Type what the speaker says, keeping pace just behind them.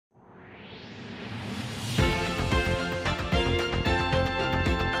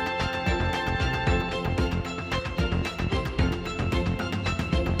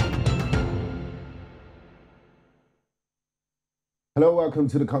Hello, welcome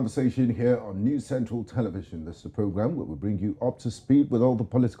to the conversation here on News Central Television. This is a program where we bring you up to speed with all the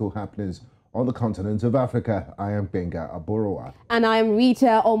political happenings on the continent of Africa. I am Benga Aboroa. And I am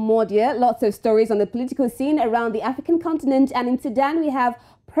Rita Omodia. Lots of stories on the political scene around the African continent. And in Sudan, we have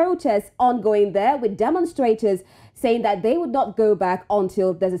protests ongoing there with demonstrators saying that they would not go back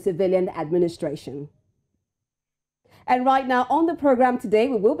until there's a civilian administration. And right now on the program today,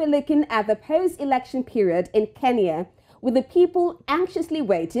 we will be looking at the post-election period in Kenya. With the people anxiously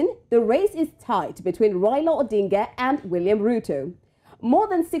waiting, the race is tight between Raila Odinga and William Ruto. More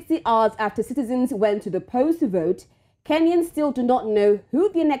than 60 hours after citizens went to the polls to vote, Kenyans still do not know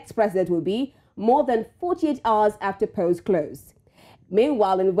who the next president will be, more than 48 hours after polls closed.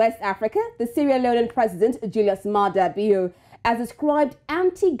 Meanwhile, in West Africa, the Leonean president, Julius Maada has described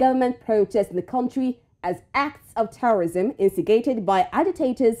anti-government protests in the country as acts of terrorism instigated by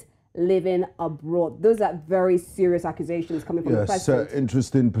agitators living abroad. Those are very serious accusations coming from the president. Yes,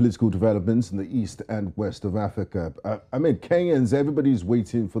 interesting political developments in the east and west of Africa. I mean, Kenyans, everybody's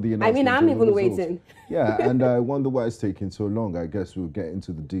waiting for the announcement. I'm even waiting. Yeah, and I wonder why it's taking so long. I guess we'll get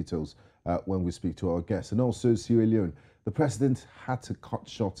into the details when we speak to our guests. And also, Sierra Leone, the president had to cut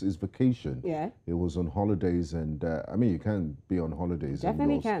short his vacation. Yeah. It was on holidays, and I mean, you can't be on holidays.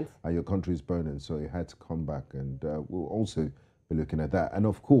 Definitely can't. And your country's burning, so he had to come back, and we'll also looking at that. And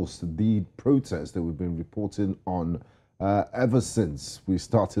of course, the protests that we've been reporting on ever since we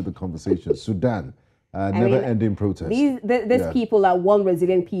started the conversation. Sudan, never-ending protests. These people are one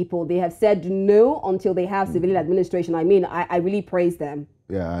resilient people. They have said no until they have civilian administration. I mean, I really praise them.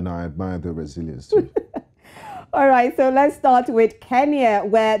 Yeah, and I admire their resilience too. All right, so let's start with Kenya,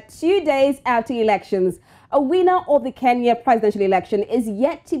 where 2 days after elections, a winner of the Kenya presidential election is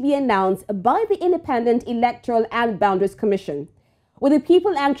yet to be announced by the Independent Electoral and Boundaries Commission. With the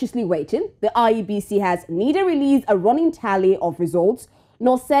people anxiously waiting, the IEBC has neither released a running tally of results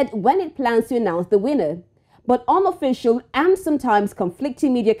nor said when it plans to announce the winner. But unofficial and sometimes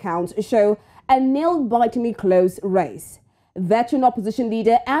conflicting media accounts show a nail-bitingly close race. Veteran opposition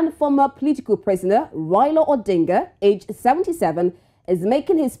leader and former political prisoner Raila Odinga, aged 77, is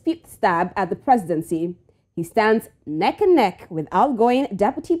making his fifth stab at the presidency. He stands neck and neck with outgoing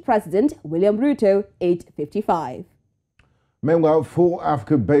Deputy President William Ruto, aged 55. Meanwhile, 4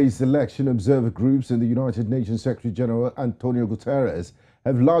 Africa-based election observer groups in the United Nations Secretary-General Antonio Guterres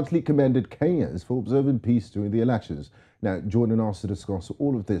have largely commended Kenyans for observing peace during the elections. Now, joining us to discuss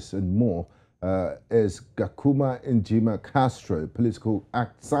all of this and more is Gakuma Njima Castro, political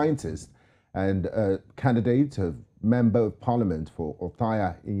scientist and candidate of Member of Parliament for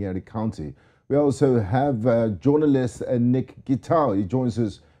Othaya in Nyeri County. We also have journalist Nick Gitau. He joins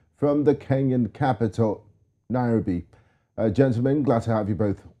us from the Kenyan capital, Nairobi. Gentlemen, glad to have you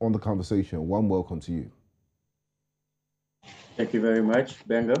both on the conversation. One welcome to you. Thank you very much,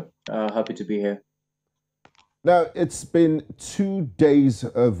 Benga. Happy to be here. Now, it's been 2 days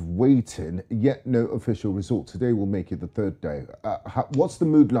of waiting, yet no official result. Today will make it the 3rd day. What's the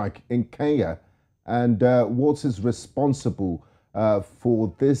mood like in Kenya, and what is responsible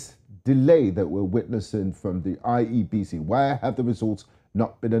for this delay that we're witnessing from the IEBC? Why have the results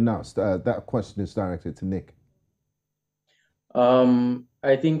not been announced? That question is directed to Nick.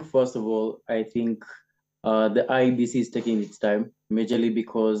 I think, first of all, the IEBC is taking its time, majorly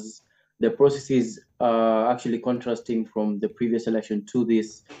because the processes are actually contrasting from the previous election to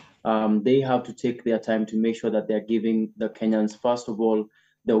this. They have to take their time to make sure that they're giving the Kenyans, first of all,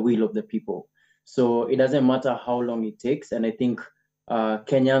 the will of the people. So it doesn't matter how long it takes. And I think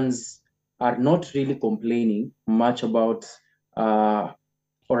Kenyans are not really complaining much about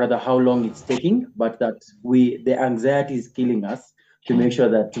or rather how long it's taking, but that the anxiety is killing us to make sure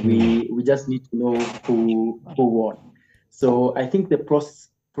that we just need to know who won. So I think the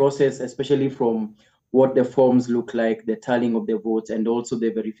process, especially from what the forms look like, the tallying of the votes, and also the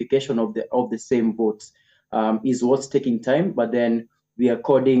verification of the same votes, is what's taking time. But then we are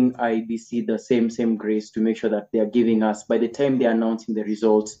according IEBC the same grace to make sure that they are giving us, by the time they are announcing the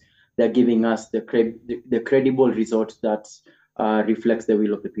results, they're giving us the credible result that reflects the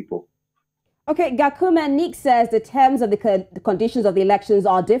will of the people. Okay, Gakuma, Nick says the terms of the conditions of the elections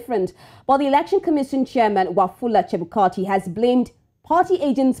are different, but the Election Commission Chairman Wafula Chebukati has blamed party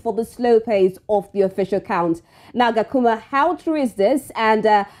agents for the slow pace of the official count. Now, Gakuma, how true is this, and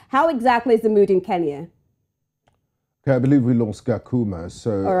how exactly is the mood in Kenya? Okay, I believe we lost Gakuma,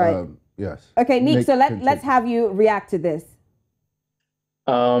 so all right. yes. Okay, Nick, so let's have you react to this.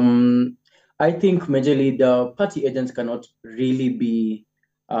 I think majorly the party agents cannot really be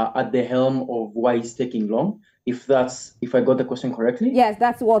at the helm of why it's taking long. If I got the question correctly. Yes,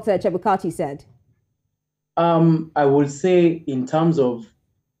 that's what Chebukati said. I would say in terms of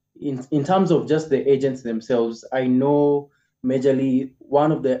just the agents themselves, I know majorly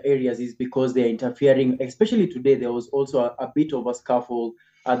one of the areas is because they're interfering, especially today. There was also a bit of a scuffle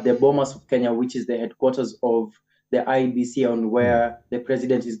at the Bomas of Kenya, which is the headquarters of the IEBC, on where the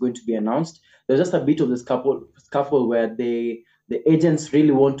president is going to be announced. There's just a bit of the scuffle where the agents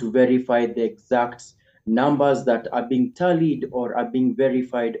really want to verify the exact numbers that are being tallied or are being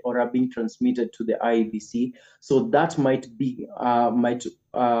verified or are being transmitted to the IEBC. So that might be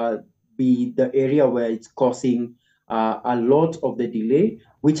the area where it's causing a lot of the delay,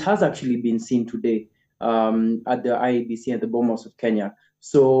 which has actually been seen today at the IEBC and the Bomas of Kenya.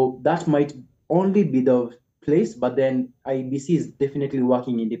 So that might only be the place, but then IEBC is definitely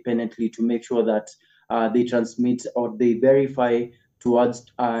working independently to make sure that they transmit or they verify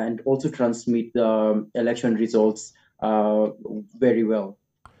towards and also transmit the election results very well.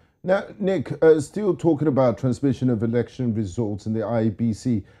 Now, Nick, still talking about transmission of election results in the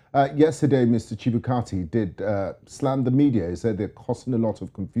IEBC. Yesterday, Mr. Chibukati did slam the media. He said they're causing a lot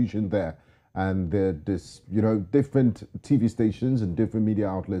of confusion there, and this, different TV stations and different media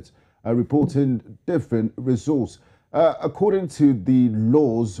outlets are reporting different results. According to the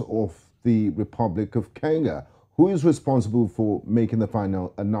laws of the Republic of Kenya, who is responsible for making the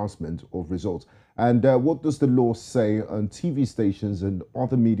final announcement of results? And what does the law say on TV stations and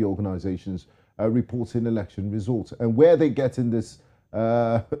other media organizations reporting election results? And where are they getting this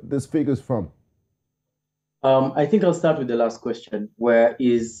figures from? I think I'll start with the last question. Where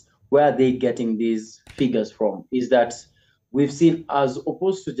are they getting these figures from? Is that we've seen, as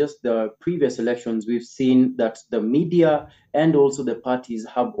opposed to just the previous elections, we've seen that the media and also the parties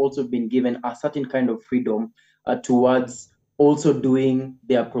have also been given a certain kind of freedom towards also doing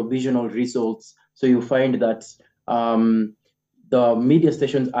their provisional results. So you find that the media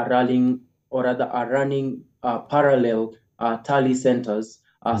stations are running, or rather are running parallel tally centers,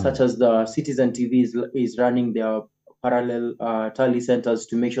 such as the Citizen TV is running their parallel tally centers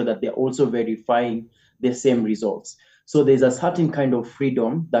to make sure that they're also verifying the same results. So there's a certain kind of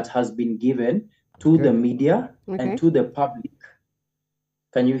freedom that has been given to the media and to the public.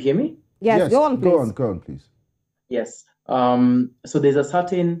 Can you hear me? Yes, go on, please. Go on, please. Yes. So there's a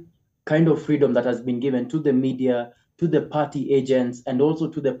certain kind of freedom that has been given to the media, to the party agents, and also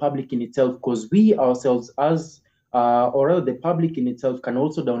to the public in itself, because we ourselves, or the public in itself, can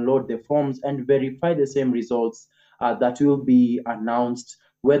also download the forms and verify the same results that will be announced,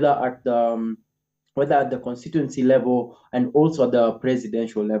 whether at the constituency level and also at the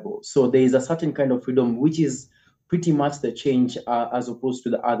presidential level. So there is a certain kind of freedom, which is pretty much the change as opposed to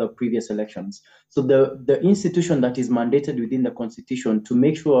the other previous elections. So the institution that is mandated within the constitution to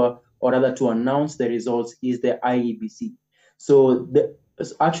make sure, or rather to announce the results, is the IEBC. So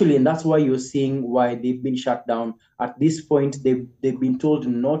actually, and that's why you're seeing why they've been shut down. At this point, they've been told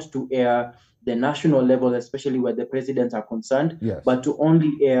not to air the national level, especially where the presidents are concerned, but to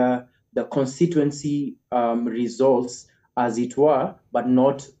only air the constituency results, as it were, but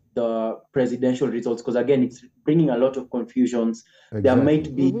not the presidential results, because again, it's bringing a lot of confusions.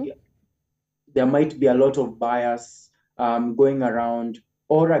 Exactly. There might be a lot of bias going around,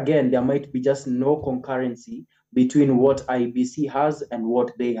 or again, there might be just no concurrency between what IEBC has and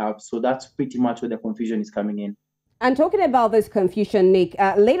what they have. So that's pretty much where the confusion is coming in. And talking about this confusion, Nick,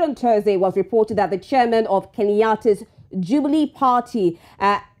 late on Thursday was reported that the chairman of Kenyatta's Jubilee Party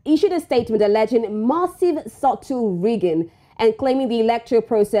issued a statement alleging massive subtle rigging and claiming the electoral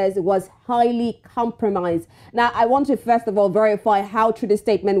process was highly compromised. Now, I want to first of all verify how true the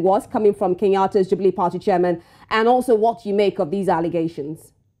statement was coming from Kenyatta's Jubilee Party chairman, and also what you make of these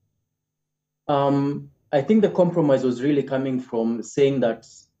allegations. I think the compromise was really coming from saying that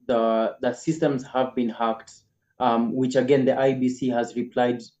the systems have been hacked, which again, the IEBC has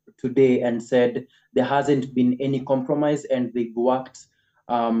replied today and said there hasn't been any compromise, and they've worked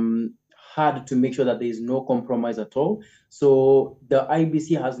hard to make sure that there is no compromise at all. So the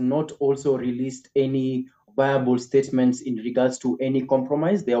IEBC has not also released any viable statements in regards to any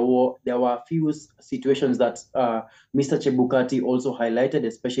compromise. There were a few situations that Mr. Chebukati also highlighted,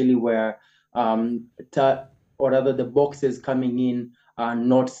 especially where or rather the boxes coming in are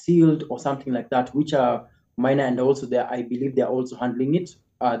not sealed or something like that, which are minor, and also I believe they're also handling it.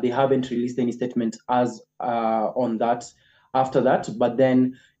 They haven't released any statement as on that after that. But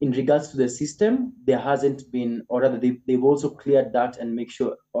then in regards to the system, there hasn't been, or rather they've also cleared that and make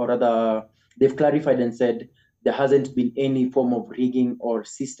sure, or rather they've clarified and said there hasn't been any form of rigging or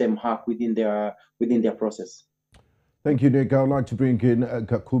system hack within their process. Thank you, Nick. I'd like to bring in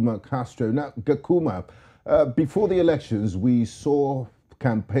Gakuma Castro. Now, Gakuma, before the elections, we saw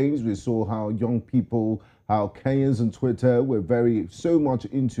campaigns, we saw how young people how Kenyans on Twitter were so much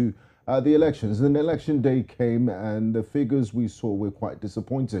into the elections. And election day came and the figures we saw were quite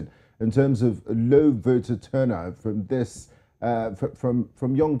disappointing in terms of low voter turnout from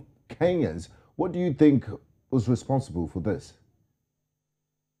from young Kenyans. What do you think was responsible for this?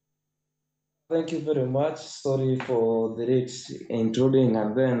 Thank you very much. Sorry for the late intruding,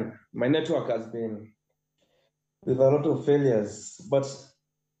 and then my network has been with a lot of failures. But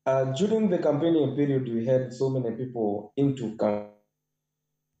during the campaigning period, we had so many people into campaign.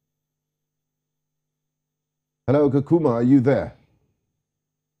 Hello, Gakuma, are you there?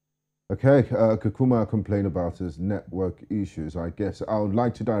 Okay, Gakuma complained about his network issues. I guess I would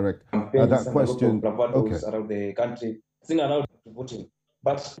like to direct that question. Okay. Around the country, allowed voting,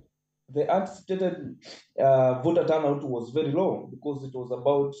 but the anticipated voter turnout was very low because it was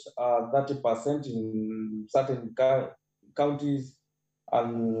about 30% in certain counties,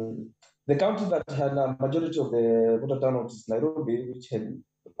 and the county that had a majority of the voter turnout is Nairobi, which had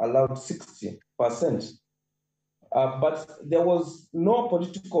allowed 60%. But there was no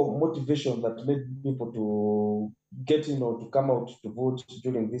political motivation that made people to get in or to come out to vote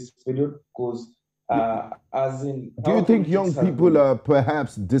during this period because do you think young people are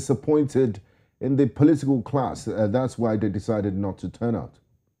perhaps disappointed in the political class? That's why they decided not to turn out.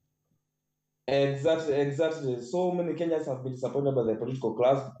 Exactly. So many Kenyans have been disappointed by the political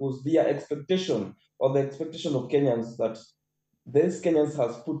class because their expectation or the expectation of Kenyans that these Kenyans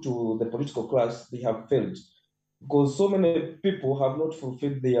has put to the political class, they have failed. Because so many people have not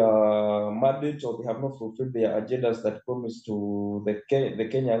fulfilled their mandate or they have not fulfilled their agendas that promised to the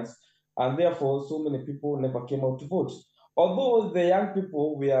Kenyans, and therefore so many people never came out to vote. Although the young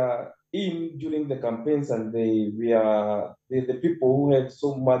people were in during the campaigns and they were the people who had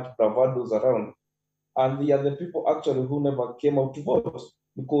so much bravados around, and they are the people actually who never came out to vote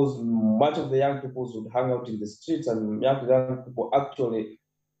because much of the young people would hang out in the streets, and young people actually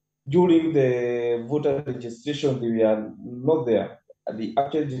during the voter registration, they were not there. They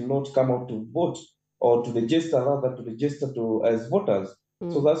actually did not come out to vote or to register, rather to register as voters.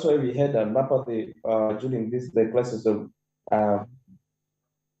 So that's why we had an apathy during the crisis of.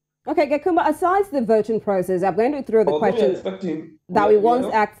 Okay, Gakuma, aside the voting process, I'm going to throw the question that we once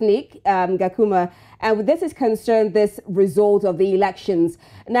asked Nick, Gakuma, and this is concerned this result of the elections.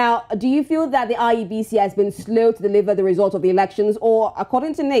 Now, do you feel that the IEBC has been slow to deliver the result of the elections, or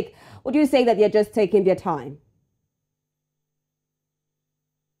according to Nick, would you say that they're just taking their time?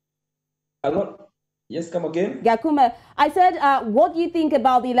 Yes, come again? Gakuma, I said, what do you think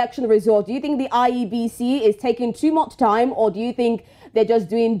about the election result? Do you think the IEBC is taking too much time, or do you think they're just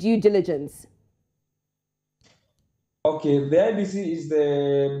doing due diligence? Okay, the IEBC is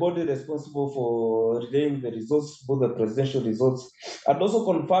the body responsible for relaying the results, both the presidential results, and also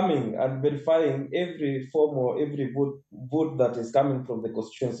confirming and verifying every form or every vote that is coming from the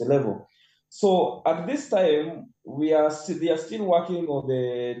constituency level. So at this time, they are still working on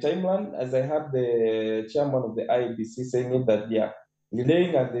the timeline, as I heard the chairman of the IEBC saying that they are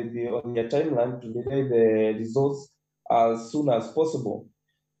relaying on their timeline to relay the results as soon as possible.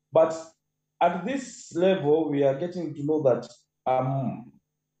 But at this level, we are getting to know that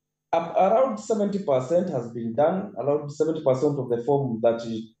around 70% has been done. Around 70% of the form that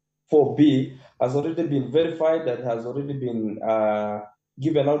is 4B has already been verified and has already been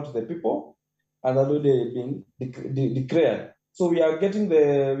given out to the people and already been declared. So we are going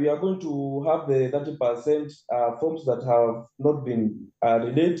to have the 30% forms that have not been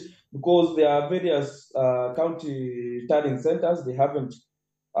relayed because there are various county turning centers. They haven't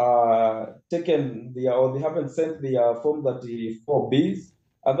they haven't sent the form that the 4Bs,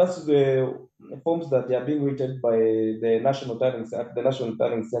 and that's the forms that they are being waited by the National Turning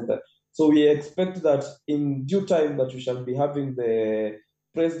Center. So we expect that in due time that we shall be having the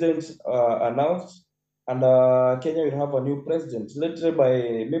president announced, and Kenya will have a new president. Later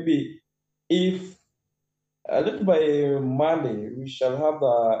by by Monday, we shall have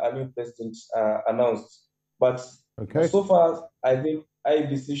a new president announced. But so far, I think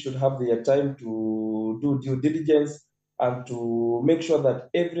IEBC should have their time to do due diligence and to make sure that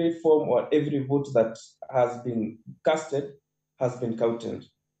every form or every vote that has been casted has been counted.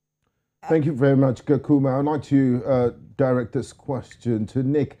 Thank you very much, Gakuma. I'd like to direct this question to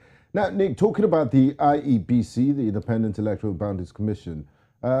Nick. Now, Nick, talking about the IEBC, the Independent Electoral Boundaries Commission,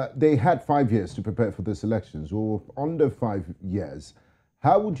 they had 5 years to prepare for this elections, or under 5 years.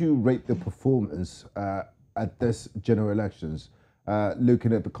 How would you rate the performance at this general elections,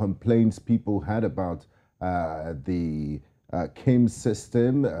 looking at the complaints people had about the KIM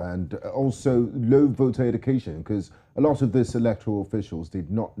system and also low voter education, because a lot of these electoral officials did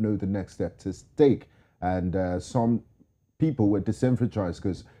not know the next step to take and some people were disenfranchised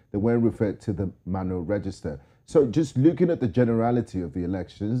because they weren't referred to the manual register. So just looking at the generality of the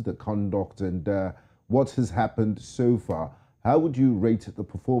elections, the conduct, and what has happened so far, how would you rate the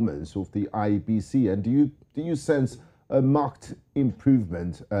performance of the IEBC? And do you sense a marked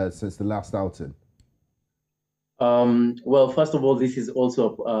improvement since the last outing? Well, first of all, this is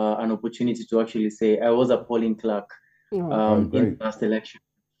also an opportunity to actually say I was a polling clerk in the last election.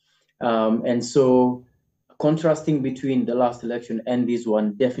 And so contrasting between the last election and this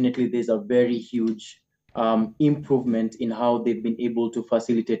one, definitely there's a very huge improvement in how they've been able to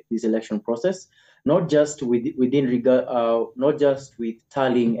facilitate this election process, not just with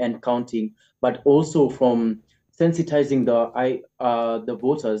tallying and counting, but also from sensitizing the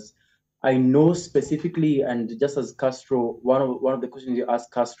voters. I know specifically, and just as Castro, one of the questions you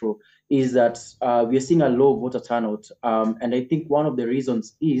asked Castro is that we are seeing a low voter turnout, and I think one of the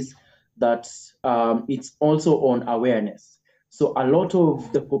reasons is that it's also on awareness. So a lot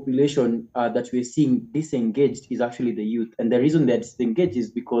of the population that we're seeing disengaged is actually the youth, and the reason they're disengaged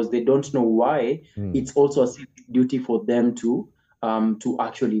is because they don't know why it's also a civic duty for them to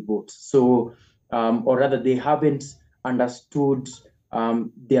actually vote. So, or rather, they haven't understood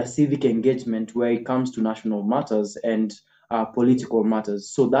their civic engagement where it comes to national matters and political matters.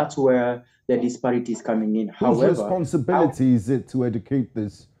 So that's where the disparity is coming in. Whose responsibility is it to educate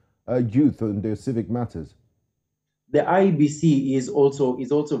this youth on their civic matters? The IEBC is also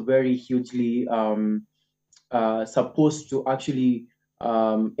very hugely supposed to actually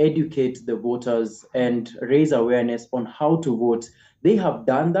educate the voters and raise awareness on how to vote. They have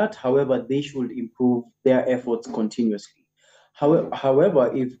done that. However, they should improve their efforts continuously.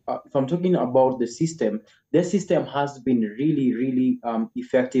 However, if I'm talking about the system, their system has been really, really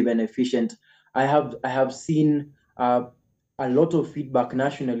effective and efficient. I have seen a lot of feedback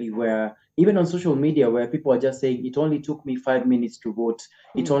nationally where even on social media where people are just saying it only took me 5 minutes to vote,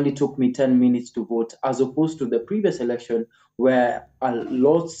 it only took me 10 minutes to vote, as opposed to the previous election where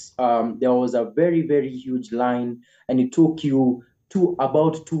there was a very, very huge line and it took you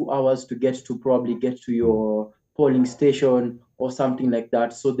about 2 hours to get to your polling station or something like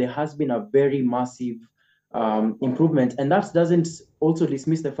that. So there has been a very massive improvement, and that doesn't also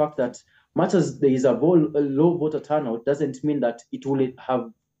dismiss the fact that much as there is a low voter turnout, doesn't mean that it will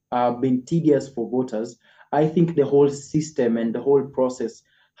have been tedious for voters. I think the whole system and the whole process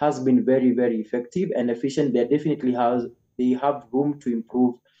has been very, very effective and efficient. They have room to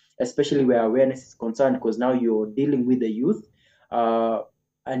improve, especially where awareness is concerned, because now you're dealing with the youth.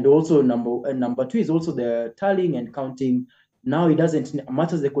 And also number two is also the tallying and counting. Now it doesn't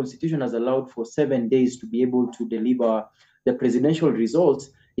matter. The constitution has allowed for 7 days to be able to deliver the presidential results.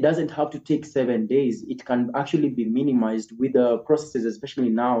 It doesn't have to take 7 days. It can actually be minimized with the processes, especially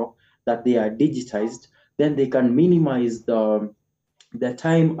now that they are digitized. Then they can minimize the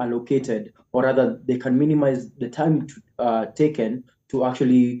time allocated, or rather they can minimize the time taken to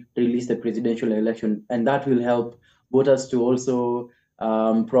actually release the presidential election. And that will help voters to also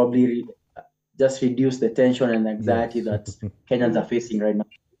probably just reduce the tension and anxiety that Kenyans are facing right now.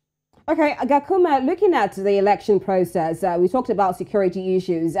 Okay, Gakuma, looking at the election process, we talked about security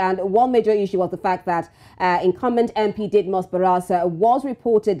issues, and one major issue was the fact that incumbent MP Didmus Barasa was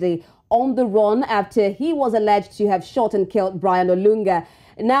reportedly on the run after he was alleged to have shot and killed Brian Olunga.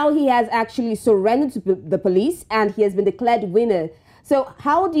 Now he has actually surrendered to the police and he has been declared winner. So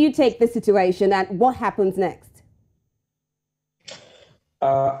how do you take this situation and what happens next?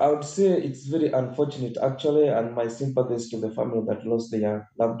 I would say it's very unfortunate, actually, and my sympathies to the family that lost their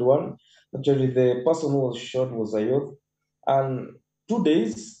loved one. Actually, the person who was shot was a youth, and 2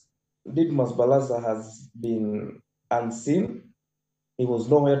 days, Didmus Balaza has been unseen. He was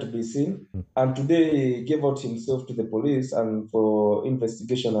nowhere to be seen, and today he gave out himself to the police and for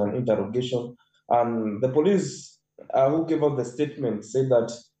investigation and interrogation. And the police who gave out the statement said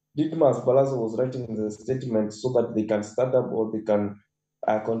that Didmus Balaza was writing the statement so that they can start up or they can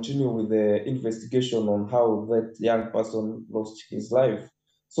continue with the investigation on how that young person lost his life.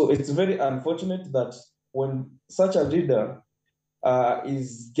 So it's very unfortunate that when such a leader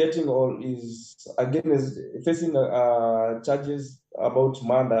is facing charges about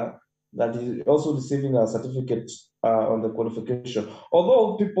murder, that is also receiving a certificate on the qualification.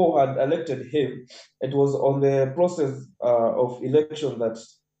 Although people had elected him, it was on the process of election that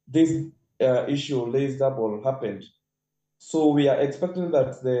this issue raised up or happened. So we are expecting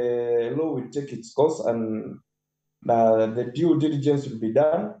that the law will take its course and the due diligence will be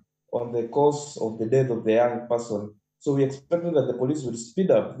done on the cause of the death of the young person. So we're expecting that the police will speed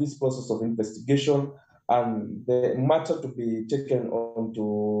up this process of investigation and the matter to be taken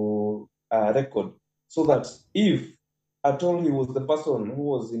onto record so that if at all he was the person who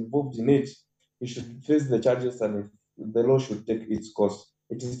was involved in it, he should face the charges and the law should take its course.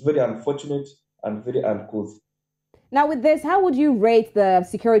 It is very unfortunate and very uncouth. Now, with this, how would you rate the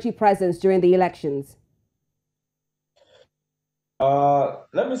security presence during the elections?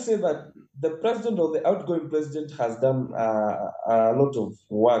 Let me say that the president or the outgoing president has done a lot of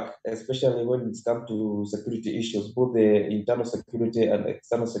work, especially when it's come to security issues, both the internal security and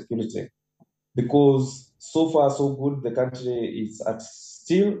external security. Because so far so good, the country is at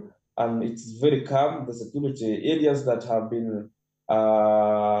still and it's very calm. The security areas that have been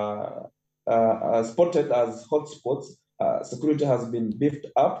spotted as hotspots, security has been beefed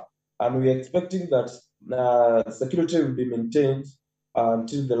up, and we're expecting that security will be maintained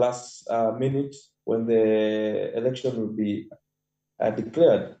until the last minute when the election will be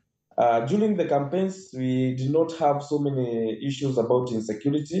declared. During the campaigns, we did not have so many issues about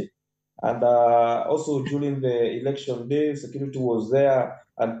insecurity. And also during the election day, security was there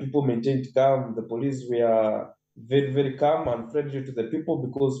and people maintained calm. The police were very, very calm and friendly to the people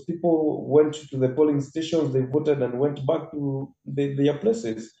because people went to the polling stations, they voted and went back to their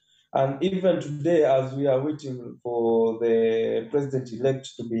places. And even today, as we are waiting for the president-elect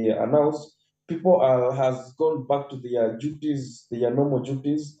to be announced, people has gone back to their duties, their normal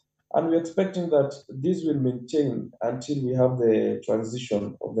duties, and we're expecting that this will maintain until we have the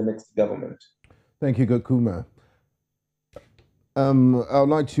transition of the next government. Thank you, Gakuma. I'd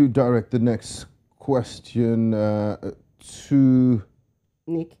like to direct the next question to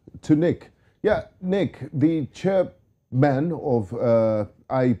Nick. Yeah, Nick, the chairman of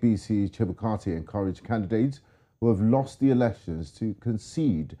IEBC, Chebukati, encouraged candidates who have lost the elections to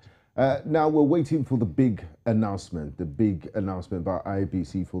concede. Now we're waiting for the big announcement by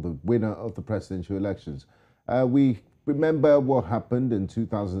IEBC for the winner of the presidential elections. We remember what happened in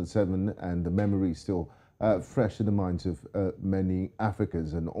 2007 and the memory is still fresh in the minds of many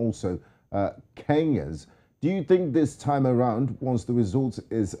Africans and also Kenyans. Do you think this time around, once the result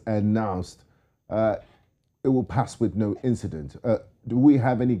is announced, it will pass with no incident? Do we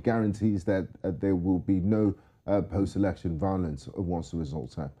have any guarantees that there will be no post-election violence once the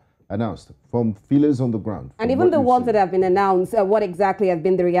results have announced from feelers on the ground? And even the ones that have been announced, what exactly have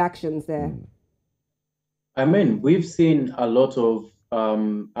been the reactions there? I mean, we've seen a lot of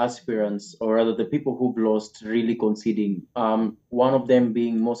aspirants, or rather the people who've lost, really conceding. One of them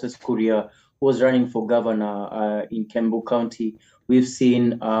being Moses Kuria, who was running for governor in Kembu County. We've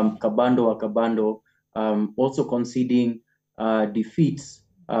seen Kabando also conceding defeats,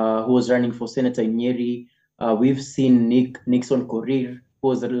 who was running for senator in Nyeri. We've seen Nixon Korir, who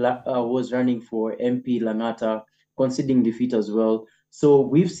was running for MP Langata, conceding defeat as well. So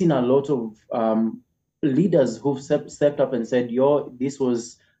we've seen a lot of leaders who've stepped up and said, this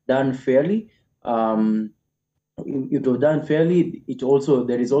was done fairly. It was done fairly.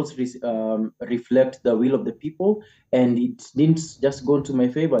 The results reflect the will of the people, and it didn't just go into my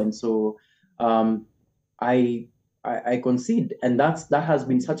favor. And so I concede, and that has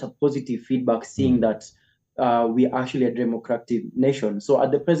been such a positive feedback, seeing that we are actually a democratic nation. So at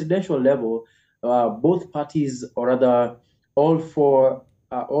the presidential level, both parties, or rather all four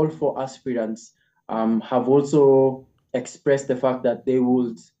aspirants, have also expressed the fact that they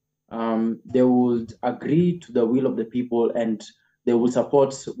would agree to the will of the people and they will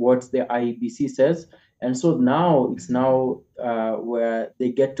support what the IEBC says. And so now it's where they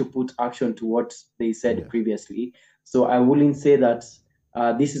get to put action to what they said previously. So I wouldn't say that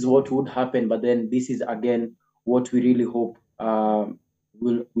this is what would happen, but then this is again what we really hope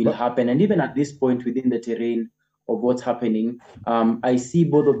will happen. And even at this point within the terrain of what's happening, I see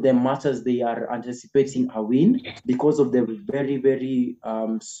both of them much as they are anticipating a win because of the very, very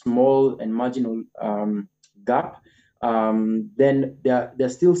small and marginal gap. Then they're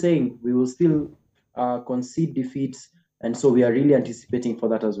still saying we will still concede defeats, and so we are really anticipating for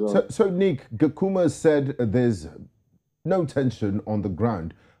that as well. So Nick, Gakuma said there's no tension on the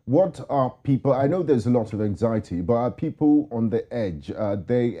ground. What are people? I know there's a lot of anxiety, but are people on the edge? Are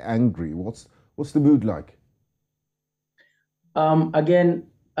they angry? What's the mood like? Again,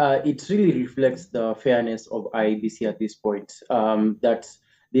 it really reflects the fairness of IEBC at this point, that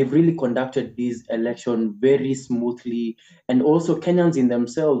they've really conducted this election very smoothly, and also Kenyans in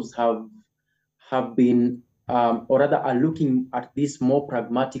themselves have been, or rather are looking at this more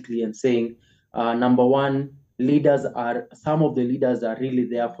pragmatically and saying, number one, some of the leaders are really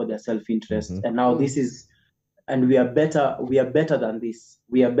there for their self-interest, and now this is, and we are better than this.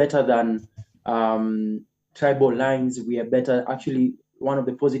 We are better than tribal lines. We are better. Actually, one of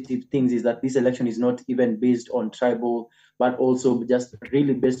the positive things is that this election is not even based on tribal, but also just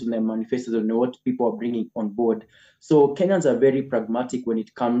really based on the manifestos and what people are bringing on board. So Kenyans are very pragmatic when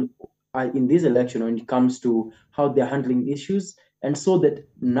it comes in this election, when it comes to how they're handling issues, and so that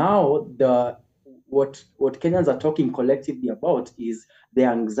now what Kenyans are talking collectively about is the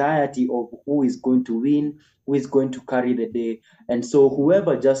anxiety of who is going to win, who is going to carry the day. And so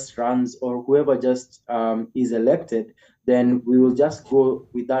whoever just runs or whoever just is elected, then we will just go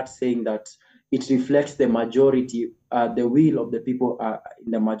with that, saying that it reflects the majority, the will of the people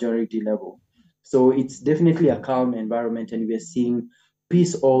in the majority level. So it's definitely a calm environment, and we're seeing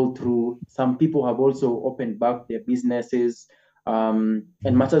peace all through. Some people have also opened back their businesses, and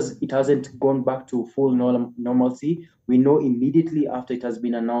matters, it hasn't gone back to full normalcy. We know immediately after it has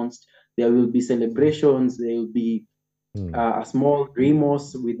been announced, there will be celebrations, there will be a small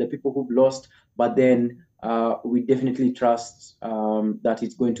remorse with the people who've lost, but then we definitely trust that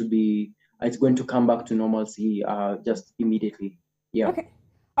it's going to come back to normalcy just immediately. Yeah. Okay.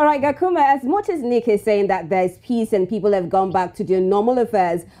 All right, Gakuma, as much as Nick is saying that there's peace and people have gone back to doing normal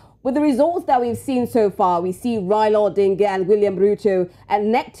affairs, with the results that we've seen so far, we see Raila Odinga and William Ruto at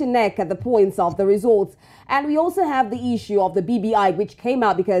neck to neck at the points of the results. And we also have the issue of the BBI, which came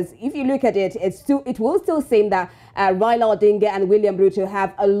out because if you look at it, it will still seem that Raila Odinga and William Ruto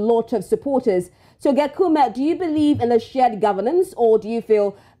have a lot of supporters. So Gakuma, do you believe in a shared governance, or do you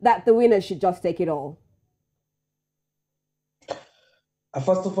feel that the winner should just take it all?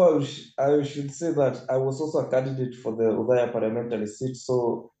 First of all, I should say that I was also a candidate for the Othaya parliamentary seat,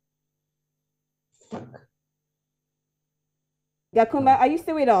 so... Gakuma, are you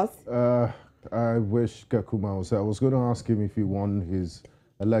still with us? I wish Gakuma was there. I was going to ask him if he won his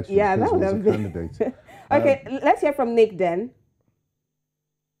election. Yeah, that was a candidate. Okay, let's hear from Nick then.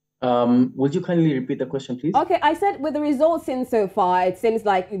 Would you kindly repeat the question, please? Okay, I said with the results in so far, it seems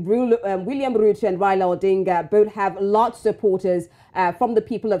like William Ruto and Raila Odinga both have large supporters from the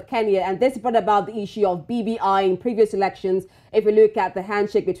people of Kenya, and this brought about the issue of BBI in previous elections. If you look at the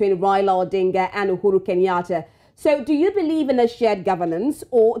handshake between Raila Odinga and Uhuru Kenyatta. So do you believe in a shared governance,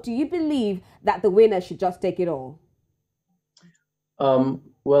 or do you believe that the winner should just take it all?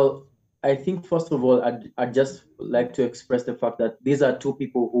 Well, I think, first of all, I'd just like to express the fact that these are two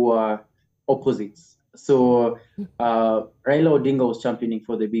people who are opposites. So Raila Odinga was championing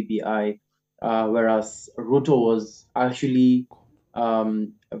for the BBI, whereas Ruto was actually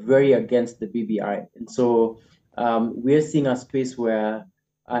very against the BBI. And so we're seeing a space where,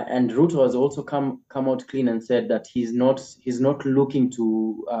 and Ruto has also come out clean and said that he's not looking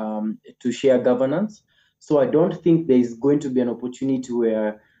to share governance. So I don't think there is going to be an opportunity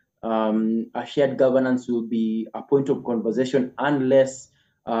where a shared governance will be a point of conversation unless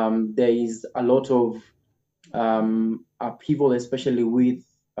there is a lot of upheaval, especially with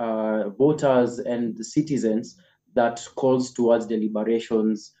voters and the citizens, that calls towards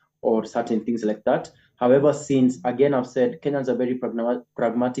deliberations or certain things like that. However, since, again, I've said Kenyans are very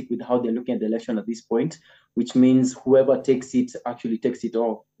pragmatic with how they're looking at the election at this point, which means whoever takes it actually takes it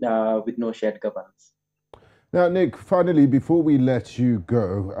all with no shared governance. Now, Nick, finally, before we let you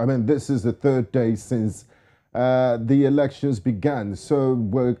go, I mean, this is the third day since the elections began, so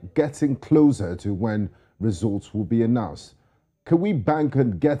we're getting closer to when results will be announced. Can we bank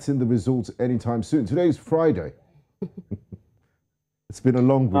on getting the results anytime soon? Today is Friday. It's been a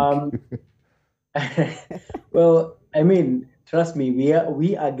long week. Well, I mean, trust me,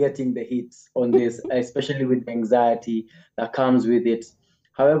 we are getting the hits on this, especially with the anxiety that comes with it.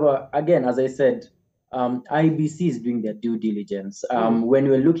 However, again, as I said, IBC is doing their due diligence. When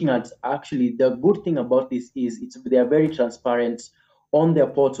we're looking at, actually, the good thing about this is they are very transparent on their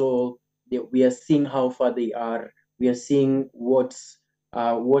portal. We are seeing how far they are. We are seeing what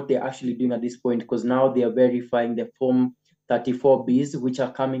they're actually doing at this point, because now they are verifying the Form 34Bs, which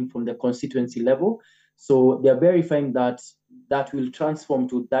are coming from the constituency level. So they're verifying that will transform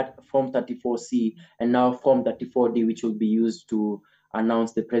to that Form 34C and now Form 34D, which will be used to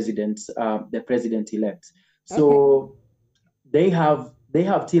announce the president-elect. So they have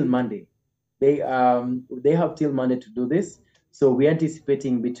till Monday. They have till Monday to do this. So we're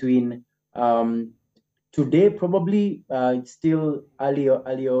anticipating between today, probably it's still early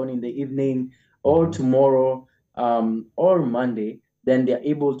on in the evening, or tomorrow, or Monday, then they're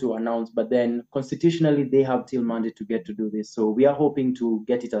able to announce. But then constitutionally, they have till Monday to get to do this. So we are hoping to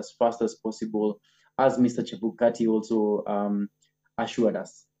get it as fast as possible, as Mr. Chebukati also assured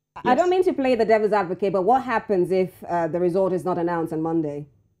us. Yes. I don't mean to play the devil's advocate, but what happens if the result is not announced on Monday?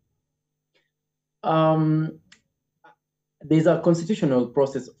 There's a constitutional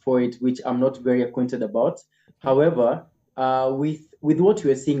process for it, which I'm not very acquainted about. However, with what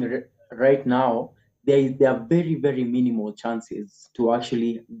we're seeing right now, there are very, very minimal chances to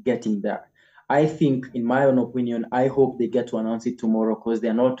actually getting there. I think, in my own opinion, I hope they get to announce it tomorrow because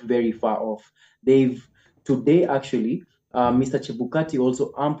they're not very far off. They've today actually, Mr. Chebukati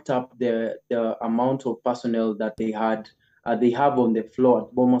also amped up the amount of personnel that they have on the floor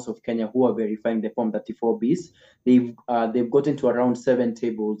at Bomas of Kenya who are verifying the Form 34Bs. They've gotten to around 7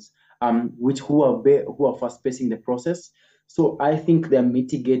 tables, who are fast pacing the process. So I think they're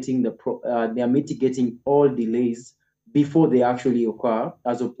mitigating all delays before they actually occur,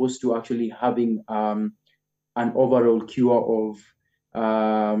 as opposed to actually having an overall cure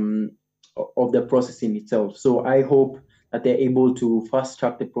of the process in itself. So I hope that they're able to fast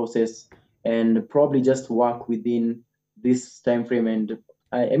track the process and probably just work within this time frame. And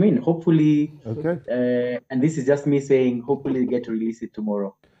I mean, hopefully, and this is just me saying, hopefully they get to release it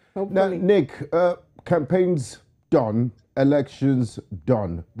tomorrow. Hopefully. Now, Nick, campaigns done, elections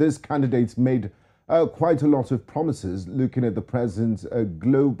done. These candidates made quite a lot of promises looking at the present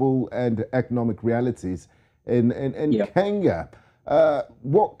global and economic realities in Kenya.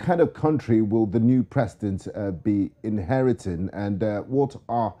 What kind of country will the new president be inheriting, and what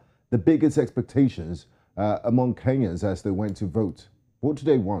are the biggest expectations among Kenyans as they went to vote? What do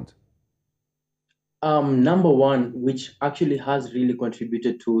they want? Number one, which actually has really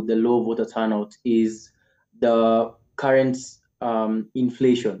contributed to the low voter turnout, is the current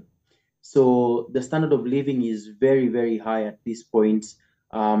inflation. So the standard of living is very, very high at this point.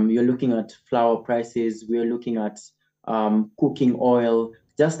 You're looking at flour prices, we're looking at cooking oil,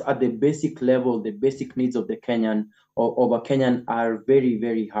 just at the basic level, the basic needs of the Kenyan or a Kenyan are very,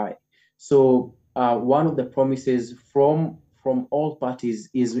 very high. So one of the promises from all parties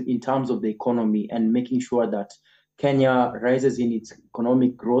is in terms of the economy and making sure that Kenya rises in its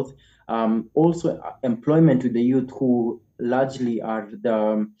economic growth. Also, employment with the youth, who largely are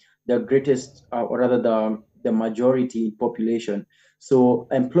the greatest, or rather the majority in population. So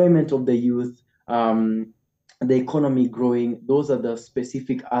employment of the youth, the economy growing, those are the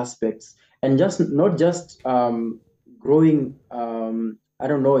specific aspects. And not just growing, I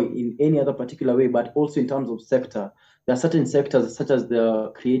don't know, in any other particular way, but also in terms of sector. There are certain sectors, such as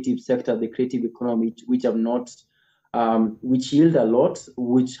the creative sector, the creative economy, which have not, which yield a lot,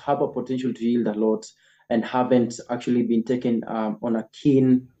 which have a potential to yield a lot, and haven't actually been taken on a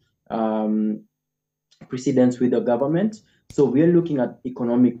keen precedence with the government. So we are looking at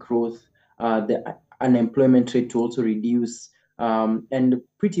economic growth, the unemployment rate to also reduce, and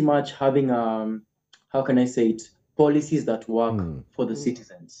pretty much having, how can I say it, policies that work for the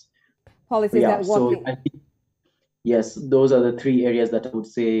citizens. Policies that work. So I think, yes, those are the 3 areas that I would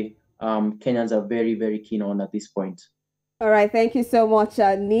say Kenyans are very, very keen on at this point. All right, thank you so much,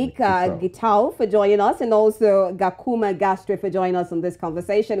 Nick Gitau, for joining us, and also Gakuma Castro for joining us on this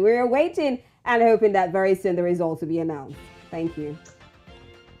conversation. We're waiting and hoping that very soon the results will be announced. Thank you.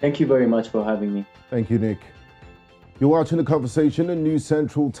 Thank you very much for having me. Thank you, Nick. You're watching The Conversation on News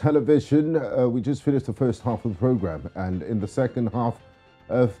Central Television. We just finished the first half of the program, and in the second half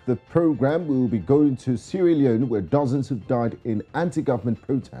of the program, we will be going to Sierra Leone, where dozens have died in anti-government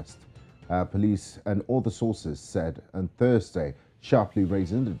protest. Police and other sources said on Thursday, sharply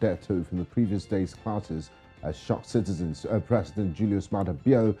raising the death toll from the previous day's clashes as shocked citizens. President Julius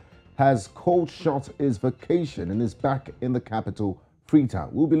Maada has called shot his vacation and is back in the capital, Freetown.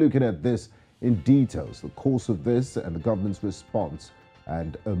 We'll be looking at this in details, the course of this and the government's response,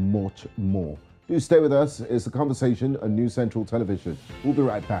 and much more. Do stay with us. It's The Conversation on News Central Television. We'll be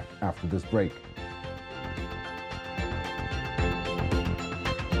right back after this break.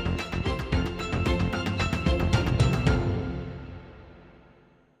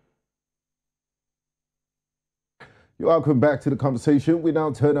 Welcome back to The Conversation. We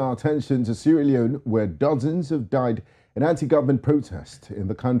now turn our attention to Sierra Leone, where dozens have died in anti-government protest in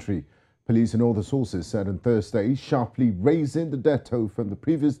the country. Police and other sources said on Thursday, sharply raising the death toll from the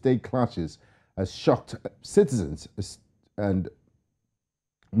previous day clashes as shocked citizens, and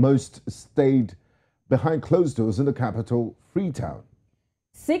most stayed behind closed doors in the capital, Freetown.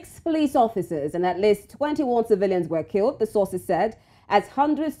 6 police officers and at least 21 civilians were killed, the sources said, as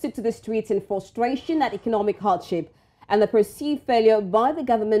hundreds took to the streets in frustration at economic hardship and the perceived failure by the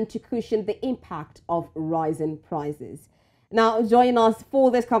government to cushion the impact of rising prices. Now, joining us for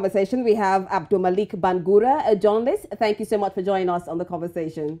this conversation, we have Abdulmalik Bangura, a journalist. Thank you so much for joining us on The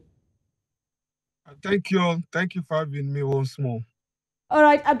Conversation. Thank you. Thank you for having me once more. All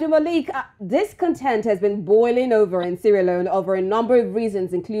right, Abdulmalik, discontent has been boiling over in Sierra Leone over a number of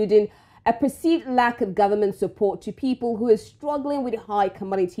reasons, including a perceived lack of government support to people who are struggling with high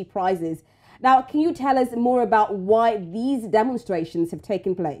commodity prices. Now, can you tell us more about why these demonstrations have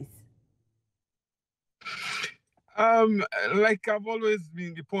taken place? Like I've always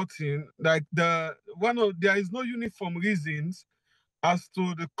been reporting, like there is no uniform reasons as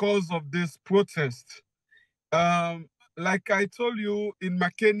to the cause of this protest. Like I told you, in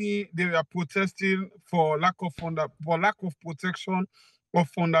McKinney, they are protesting for lack of protection of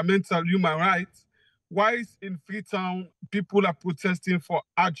fundamental human rights. Whilst in Freetown, people are protesting for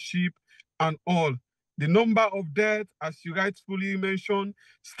hardship and all. The number of deaths, as you rightfully mentioned,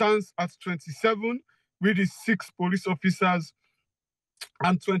 stands at 27, with the 6 police officers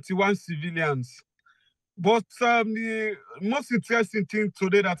and 21 civilians. But the most interesting thing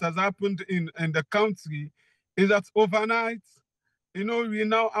today that has happened in the country is that overnight, we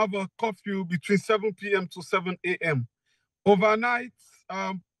now have a curfew between 7 p.m. to 7 a.m. Overnight,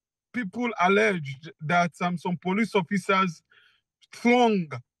 people alleged that some police officers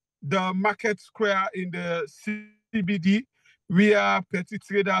thronged the market square in the CBD, where petty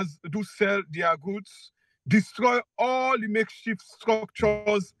traders do sell their goods, destroy all the makeshift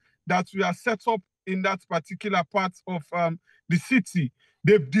structures that were set up in that particular part of the city.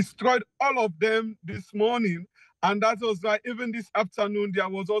 They've destroyed all of them this morning. And that was why even this afternoon, there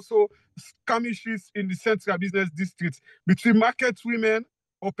was also skirmishes in the central business district between market women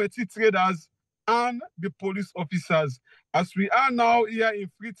or petty traders and the police officers. As we are now here in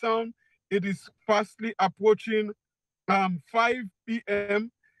Freetown, it is fastly approaching 5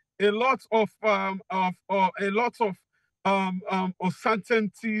 p.m. A lot of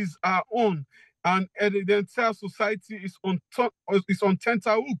uncertainties are on, and the entire society is on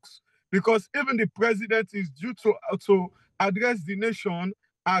tenterhooks, because even the president is due to address the nation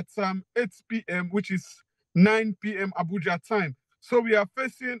at 8 p.m., which is 9 p.m. Abuja time. So we are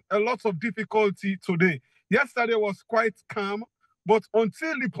facing a lot of difficulty today. Yesterday was quite calm, but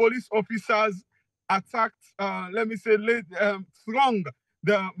until the police officers attacked, throng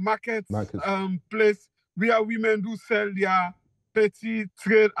the market place where women do sell their petty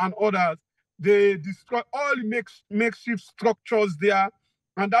trade and others, they destroy all the makeshift structures there,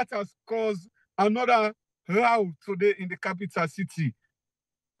 and that has caused another row today in the capital city.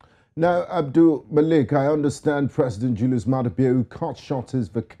 Now, Abdul Malik, I understand President Julius Maada cut short his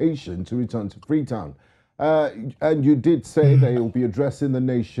vacation to return to Freetown. And you did say they will be addressing the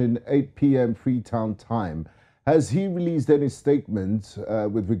nation 8 p.m. Freetown time. Has he released any statement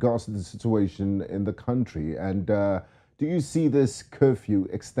with regards to the situation in the country? And do you see this curfew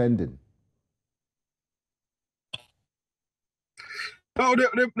extending? No,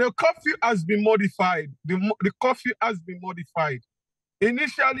 the curfew has been modified. The curfew has been modified.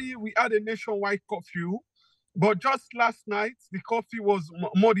 Initially, we had a nationwide curfew, but just last night, the curfew was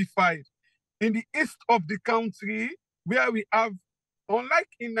modified. In the east of the country, where we have,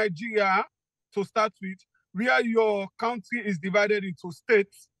 unlike in Nigeria, to start with, where your country is divided into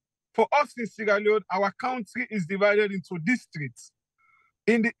states, for us in Sierra Leone, our country is divided into districts.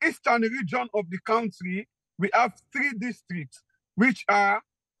 In the eastern region of the country, we have 3 districts, which are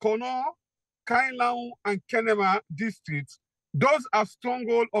Kono, Kailau, and Kenema districts. Those are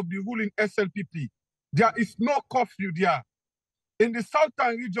stronghold of the ruling SLPP. There is no curfew there. In the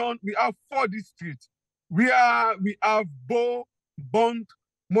southern region, we have 4 districts, where we have Bo, Bond,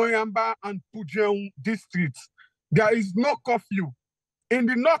 Moyamba, and Pujeung districts. There is no curfew. In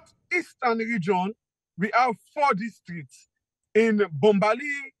the northeastern region, we have 4 districts, in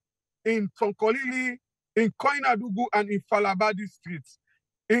Bombali, in Tonkolili, in Koinadugu, and in Falaba districts.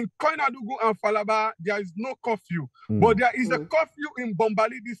 In Koinadugu and Falaba, there is no curfew, but there is a curfew in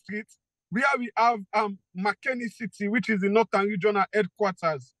Bombali district, where we have Makeni City, which is the northern regional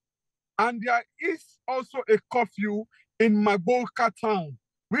headquarters. And there is also a curfew in Magboka town,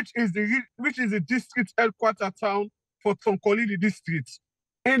 which is the district headquarter town for Tonkolili district.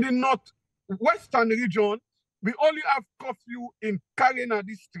 In the northwestern region, we only have curfew in Karena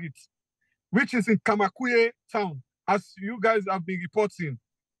district, which is in Kamakuye town, as you guys have been reporting.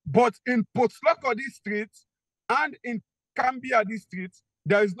 But in Potsloko district and in Kambia district,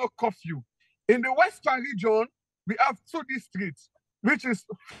 there is no curfew. In the western region, we have 2 districts, which is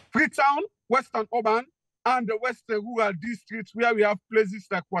Freetown, Western Urban, and the Western Rural district, where we have places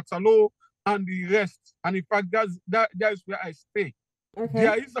like Waterloo and the rest. And in fact, that is where I stay. Okay.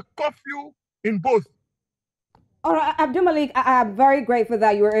 There is a curfew in both. All right, Abdul Malik, I'm very grateful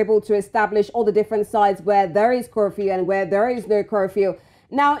that you were able to establish all the different sides where there is curfew and where there is no curfew.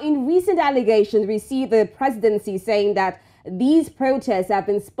 Now, in recent allegations, we see the presidency saying that these protests have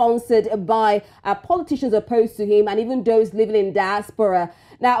been sponsored by politicians opposed to him and even those living in diaspora.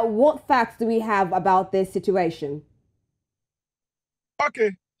 Now, what facts do we have about this situation?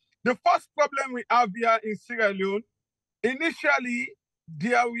 Okay. The first problem we have here in Sierra Leone, initially,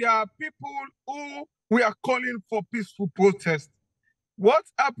 there were people who were calling for peaceful protest. What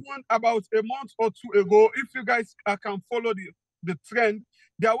happened about a month or two ago, if you guys can follow the trend,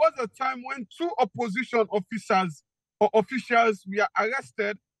 there was a time when two opposition officers or officials were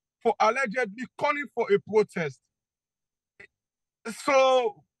arrested for allegedly calling for a protest.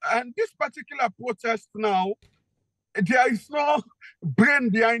 So, and this particular protest now, there is no brain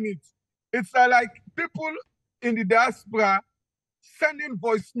behind it. It's like people in the diaspora sending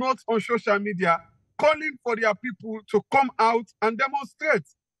voice notes on social media, calling for their people to come out and demonstrate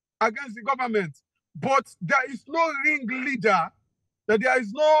against the government. But there is no ringleader, that there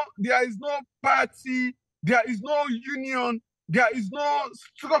is no party, there is no union, there is no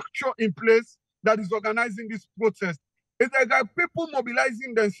structure in place that is organizing this protest. It's like people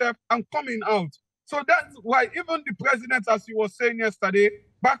mobilizing themselves and coming out. So that's why even the president, as he was saying yesterday,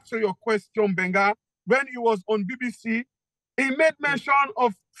 back to your question, Benga, when he was on BBC, he made mention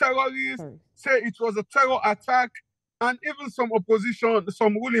of terrorists, say it was a terror attack, and even some opposition,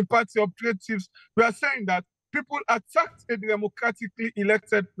 some ruling party operatives were saying that people attacked a democratically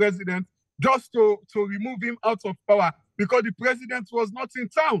elected president just to remove him out of power because the president was not in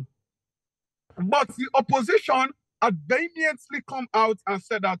town. But the opposition had vehemently come out and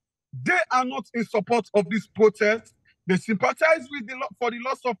said that they are not in support of this protest. They sympathize with for the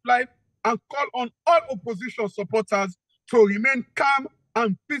loss of life and call on all opposition supporters to remain calm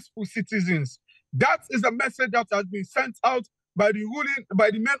and peaceful citizens. That is a message that has been sent out by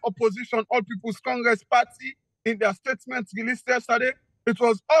the main opposition, All People's Congress Party, in their statement released yesterday. It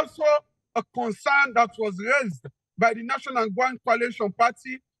was also a concern that was raised by the National Grand Coalition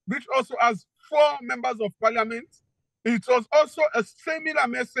Party, which also has 4 members of parliament. It was also a similar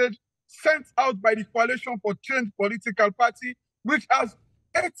message sent out by the Coalition for Change political party, which has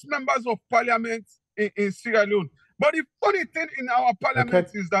 8 members of parliament in Sierra Leone. But the funny thing in our parliament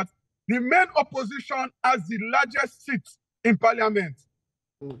is that the main opposition has the largest seat in parliament.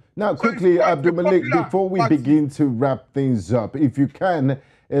 Now, quickly, Abdul Malik, before we begin to wrap things up, if you can,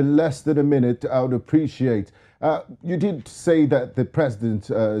 in less than a minute, I would appreciate. You did say that the President,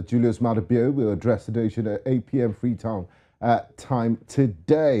 Julius Maada, will address the nation at 8 p.m. Freetown time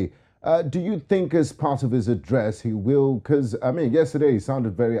today. Do you think as part of his address he will, because, I mean, yesterday he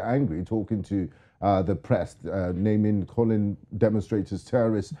sounded very angry talking to the press, calling demonstrators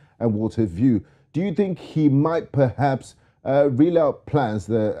terrorists and what have you. Do you think he might perhaps reel out plans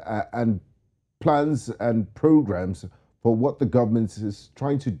and programs for what the government is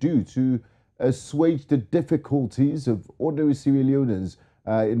trying to do to assuage the difficulties of ordinary Sierra Leoneans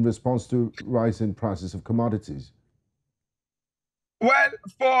in response to rising prices of commodities? Well,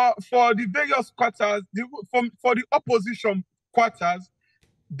 for the various quarters, for the opposition quarters,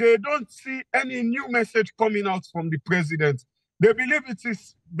 they don't see any new message coming out from the president. They believe it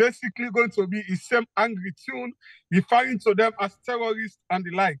is basically going to be the same angry tune, referring to them as terrorists and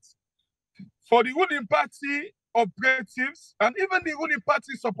the likes. For the ruling party operatives and even the ruling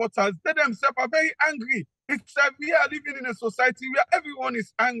party supporters, they themselves are very angry. It's like we are living in a society where everyone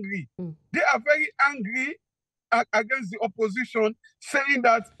is angry. They are very angry against the opposition, saying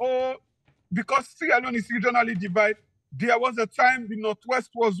that, oh, because Sierra Leone is regionally divided, there was a time the Northwest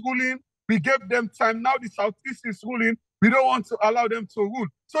was ruling, we gave them time, now the Southeast is ruling, we don't want to allow them to rule.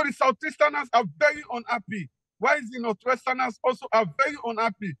 So the Southeasterners are very unhappy, while the Northwesterners also are very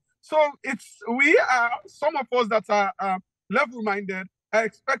unhappy. So some of us that are level-minded are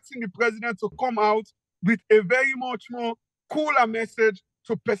expecting the president to come out with a very much more cooler message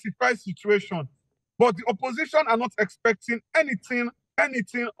to pacify the situation. But the opposition are not expecting anything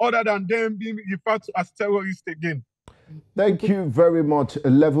other than them being referred to as terrorists again. Thank you very much,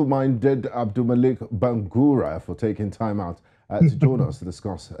 level-minded Abdul Malik Bangura, for taking time out to join us to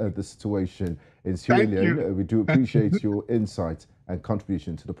discuss the situation in Sierra Leone. We do appreciate your insight and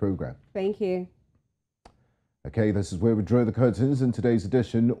contribution to the program. Thank you. Okay, this is where we draw the curtains in today's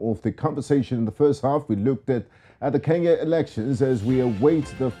edition of the conversation. In the first half, we looked at the Kenya elections as we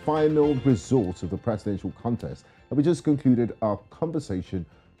await the final results of the presidential contest. And we just concluded our conversation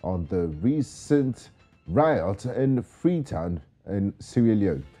on the recent riot in Freetown in Sierra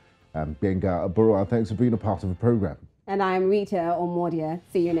Leone. Benga Aboroa, thanks for being a part of the program. And I'm Rita Omodia.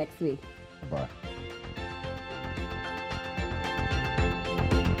 See you next week. Bye.